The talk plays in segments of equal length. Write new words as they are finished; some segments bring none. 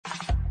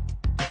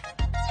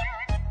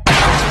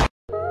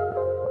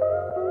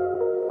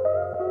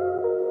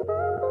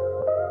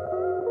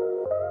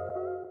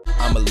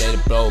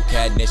blow.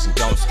 Cat Nation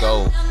don't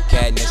scold.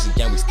 Cat Nation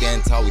gang, we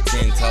stand tall, we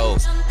 10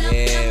 toes.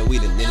 Yeah, we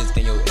the littest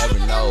gang you'll ever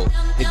know.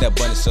 Hit that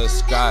button,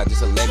 subscribe,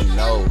 just to let me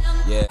know.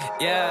 Yeah.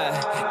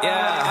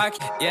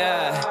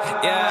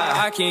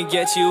 I can't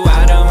get you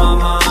out of my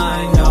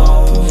mind,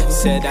 no.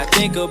 Said I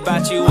think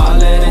about you all of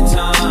the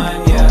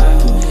time,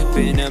 yeah.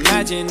 Been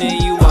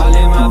imagining you all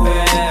in my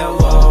bed,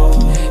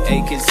 whoa.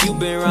 Hey, cause you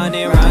been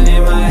running round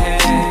in my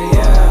head,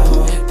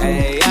 yeah.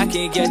 Hey, I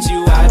can't get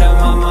you out of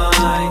my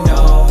mind,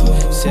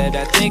 no. Said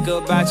I think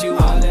about you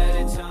all of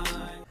the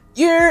time.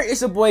 Yeah,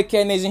 it's your boy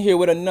Cat Nation here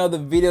with another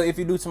video. If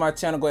you're new to my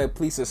channel, go ahead,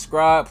 please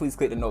subscribe. Please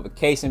click the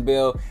notification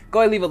bell. Go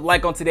ahead, leave a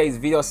like on today's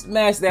video.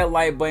 Smash that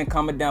like button,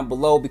 comment down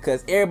below,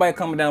 because everybody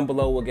coming down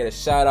below will get a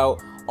shout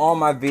out on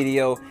my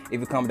video if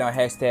you comment down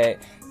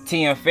hashtag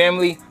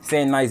TMFamily,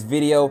 saying nice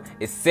video,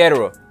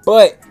 etc.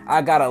 But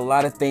I got a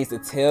lot of things to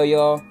tell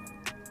y'all.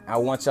 I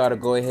want y'all to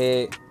go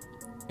ahead,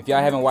 if y'all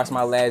haven't watched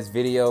my last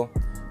video,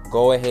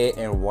 go ahead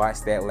and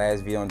watch that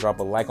last video and drop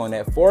a like on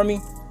that for me.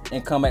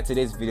 And come back to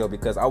this video,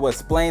 because I will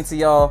explain to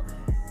y'all.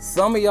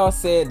 Some of y'all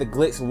said the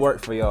glitch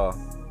worked for y'all.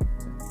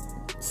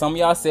 Some of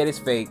y'all said it's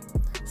fake.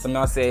 Some of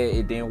y'all said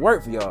it didn't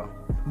work for y'all.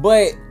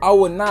 But I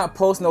will not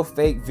post no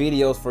fake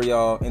videos for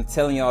y'all and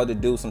telling y'all to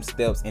do some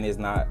steps and it's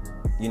not,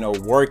 you know,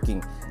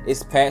 working.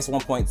 It's past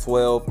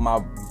 1.12. My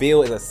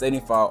build is a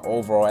 75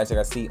 overall. As you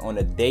can see on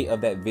the date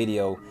of that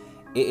video,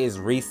 it is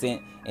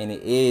recent and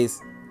it is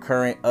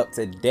current, up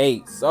to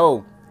date.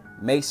 So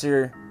make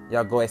sure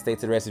y'all go ahead and stay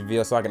to the rest of the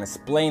video so I can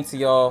explain to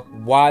y'all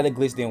why the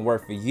glitch didn't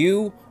work for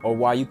you, or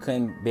why you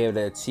couldn't be able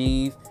to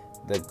achieve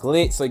the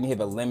glitch so you can hit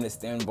a limited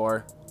stamina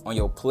bar on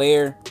your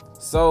player.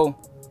 So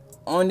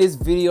on this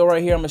video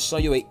right here, I'm gonna show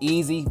you an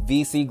easy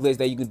VC glitch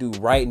that you can do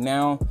right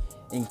now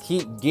and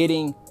keep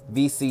getting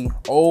VC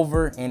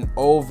over and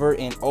over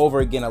and over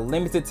again, a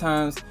limited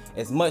times,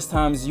 as much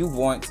time as you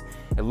want,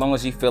 as long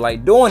as you feel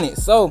like doing it.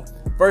 So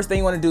first thing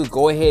you want to do is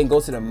go ahead and go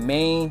to the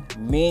main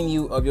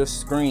menu of your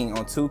screen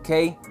on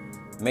 2K.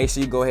 Make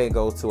sure you go ahead and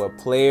go to a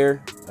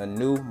player, a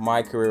new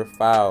my career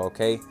file,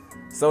 okay?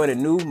 So in a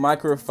new my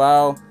career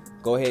file,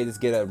 go ahead and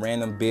just get a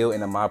random build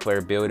in a my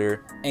player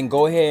builder and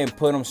go ahead and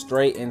put them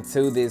straight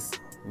into this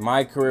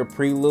my career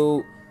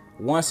prelude.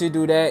 Once you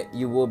do that,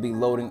 you will be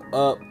loading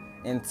up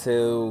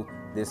into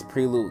this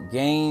prelude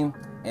game.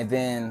 And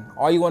then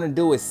all you want to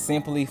do is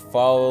simply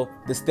follow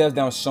the steps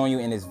that I'm showing you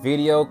in this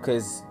video,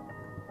 because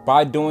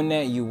by doing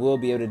that, you will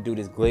be able to do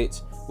this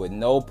glitch with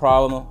no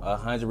problem,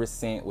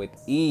 100% with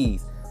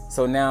ease.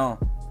 So now,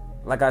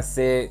 like I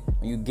said,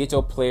 when you get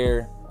your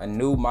player a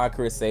new my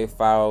career save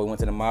file,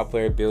 went to the my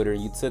player builder,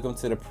 you took them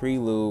to the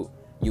prelude,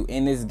 you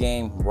in this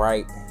game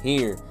right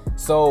here.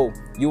 So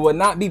you will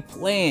not be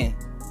playing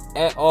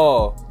at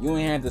all. You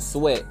ain't have to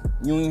sweat.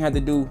 You ain't have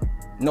to do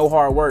no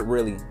hard work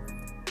really.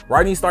 Right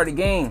when you start the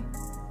game,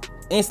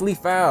 instantly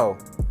foul.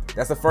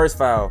 That's the first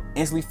foul.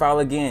 Instantly foul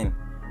again.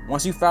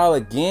 Once you foul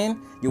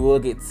again, you will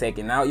get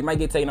taken out. You might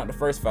get taken out the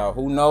first foul,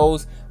 who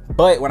knows?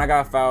 But when I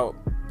got fouled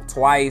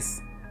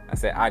twice, I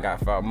said I got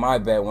fouled, my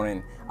bad.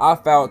 When I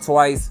fouled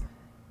twice,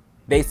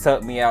 they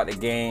took me out the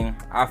game.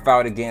 I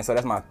fouled again, so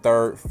that's my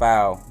third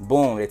foul.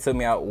 Boom, they took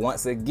me out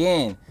once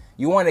again.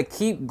 You want to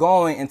keep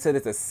going until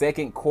it's the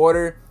second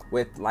quarter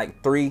with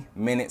like 3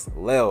 minutes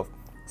left.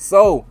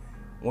 So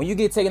when you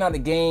get taken out the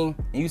game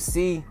and you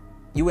see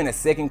you in the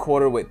second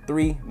quarter with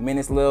 3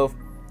 minutes left,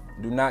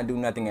 do not do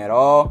nothing at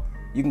all.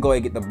 You can go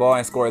ahead and get the ball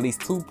and score at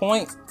least 2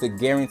 points to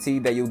guarantee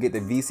that you'll get the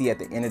VC at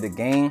the end of the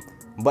game.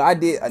 But I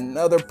did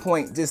another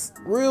point just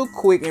real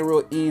quick and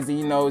real easy,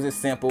 you know,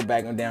 just simple,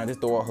 back and down, just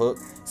throw a hook.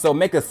 So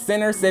make a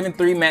center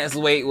 7'3" max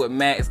weight with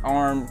max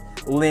arm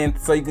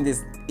length, so you can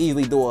just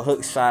easily do a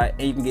hook shot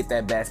and you can get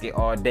that basket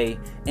all day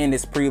in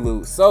this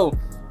prelude. So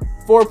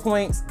 4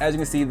 points, as you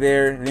can see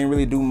there. Didn't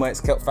really do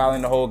much, kept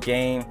fouling the whole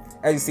game.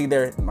 As you see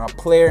there, my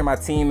player, my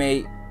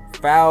teammate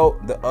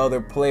fouled the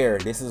other player.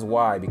 This is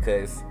why,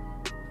 because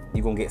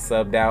you're gonna get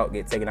subbed out,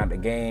 get taken out the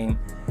game,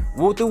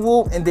 whoop the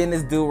whoop, and then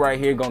this dude right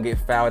here gonna get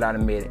fouled out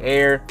in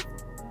mid-air.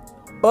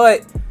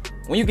 But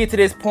when you get to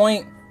this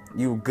point,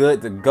 you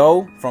good to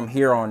go from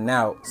here on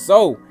out.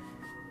 So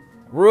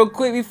real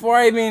quick, before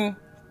I even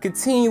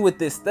continue with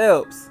the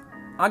steps,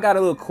 I got a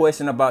little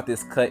question about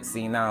this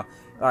cutscene. Now,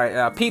 all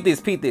right, peep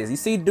this. You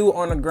see dude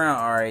on the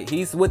ground, all right?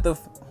 He's with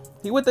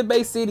the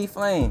Bay City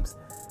Flames.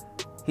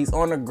 He's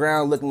on the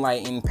ground looking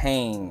like in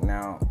pain.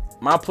 Now,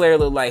 my player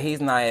look like he's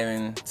not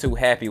even too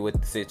happy with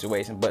the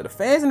situation, but the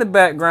fans in the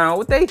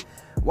background,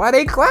 why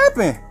they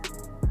clapping?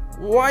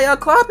 Why y'all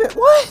clapping?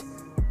 What?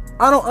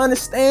 I don't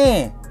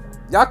understand.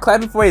 Y'all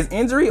clapping for his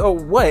injury or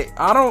what?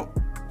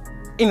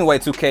 Anyway,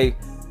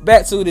 2K,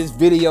 back to this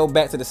video,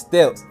 back to the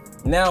steps.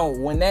 Now,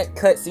 when that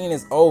cutscene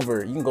is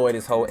over, you can go ahead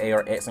and hold A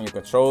or X on your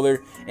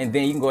controller, and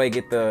then you can go ahead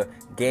and get the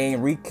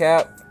game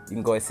recap. You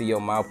can go ahead and see your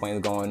mile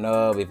points going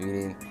up. If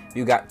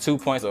you got 2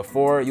 points or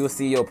 4, you'll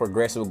see your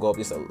progression will go up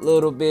just a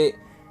little bit.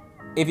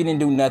 If you didn't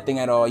do nothing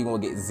at all, you're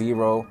gonna get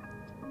 0.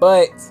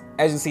 But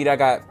as you see, I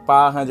got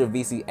 500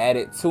 VC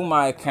added to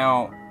my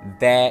account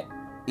that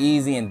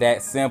Easy and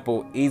that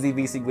simple. Easy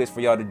VC glitch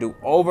for y'all to do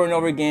over and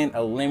over again,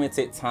 a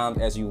limited time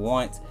as you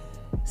want.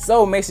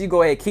 So make sure you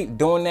go ahead, keep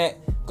doing that.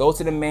 Go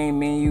to the main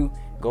menu,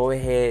 go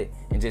ahead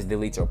and just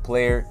delete your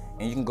player,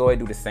 and you can go ahead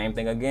and do the same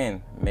thing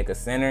again. Make a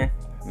center,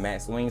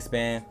 max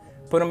wingspan,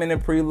 put them in the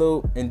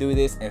prelude and do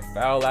this and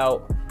foul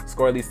out,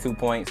 score at least 2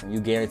 points, and you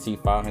guarantee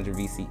 500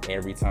 VC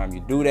every time you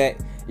do that.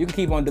 You can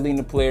keep on deleting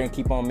the player and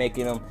keep on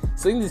making them.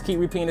 So you can just keep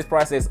repeating this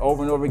process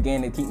over and over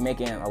again and keep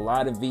making a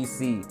lot of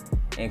VC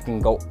and can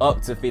go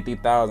up to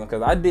 50,000.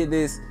 Because I did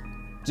this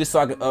just so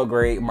I could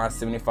upgrade my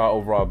 75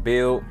 overall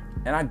build,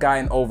 and I got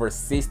in over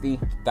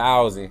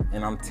 60,000.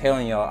 And I'm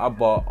telling y'all, I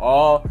bought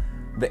all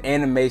the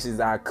animations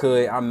I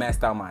could. I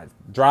maxed out my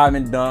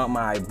driving dunk,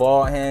 my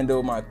ball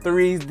handle, my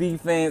threes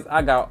defense.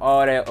 I got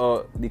all that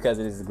up because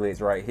of this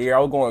glitch right here. I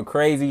was going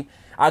crazy.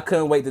 I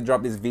couldn't wait to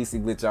drop this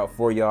VC glitch out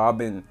for y'all.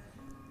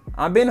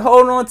 I've been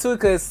holding on to it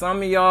because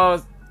some of y'all,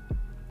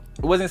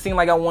 it wasn't seem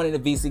like I wanted a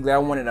VC glitch. I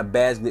wanted a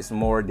badge glitch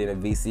more than a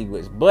VC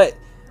glitch. But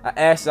I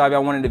asked y'all if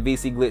y'all wanted a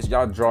VC glitch.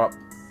 Y'all dropped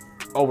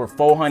over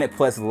 400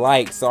 plus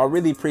likes. So I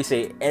really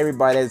appreciate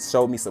everybody that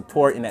showed me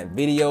support in that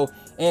video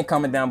and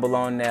comment down below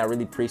on that. I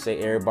really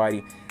appreciate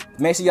everybody.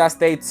 Make sure y'all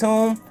stay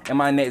tuned in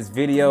my next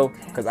video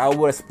because I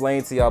will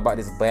explain to y'all about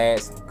this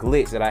badge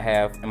glitch that I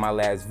have in my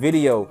last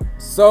video.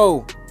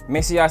 So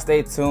make sure y'all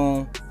stay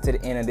tuned to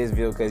the end of this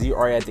video because you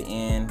are at the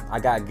end. I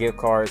got gift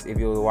cards if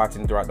you were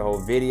watching throughout the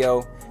whole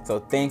video. So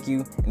thank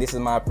you, and this is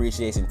my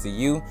appreciation to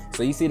you.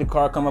 So you see the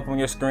card come up on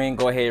your screen,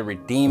 go ahead and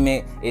redeem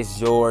it. It's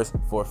yours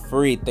for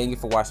free. Thank you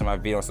for watching my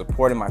video and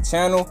supporting my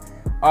channel.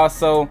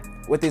 Also,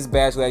 with this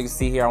badge that you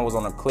see here, I was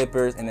on the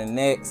Clippers and the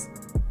Nets.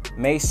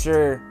 Make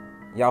sure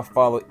y'all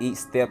follow each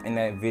step in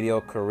that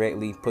video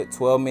correctly. Put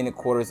 12-minute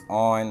quarters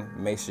on.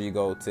 Make sure you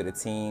go to the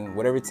team,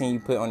 whatever team you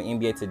put on the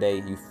NBA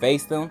today, you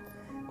face them.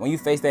 When you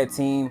face that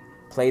team,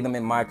 play them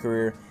in my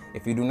career.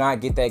 If you do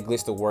not get that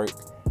glitch to work,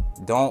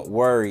 don't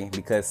worry,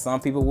 because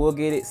some people will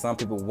get it, some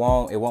people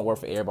won't. It won't work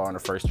for everybody on the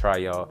first try,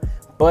 y'all.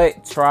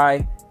 But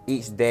try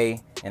each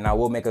day, and I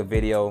will make a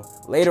video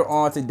later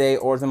on today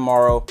or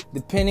tomorrow,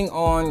 depending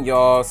on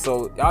y'all.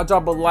 So y'all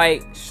drop a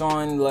like,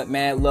 showing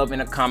mad love in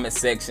the comment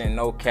section.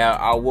 No cap,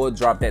 I will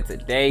drop that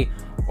today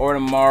or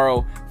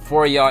tomorrow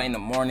for y'all in the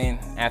morning,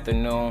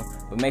 afternoon.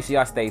 But make sure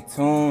y'all stay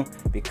tuned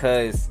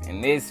because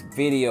in this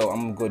video,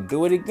 I'm gonna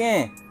do it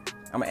again.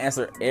 I'm gonna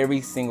answer every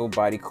single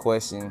body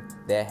question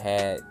that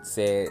had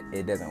said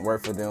it doesn't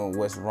work for them,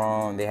 what's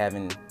wrong, they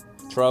having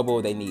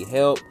trouble, they need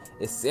help,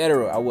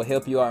 etc. I will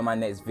help you out in my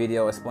next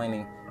video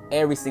explaining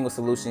every single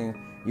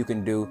solution you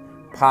can do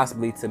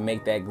possibly to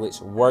make that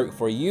glitch work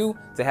for you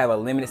to have a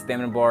limited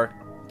stamina bar,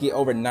 get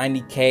over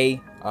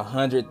 90K,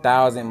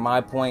 100,000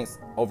 my points,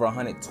 over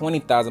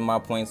 120,000 my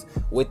points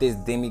with this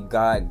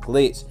demigod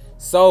glitch.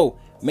 So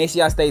make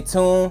sure y'all stay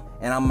tuned,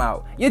 and I'm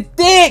out. You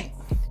dig?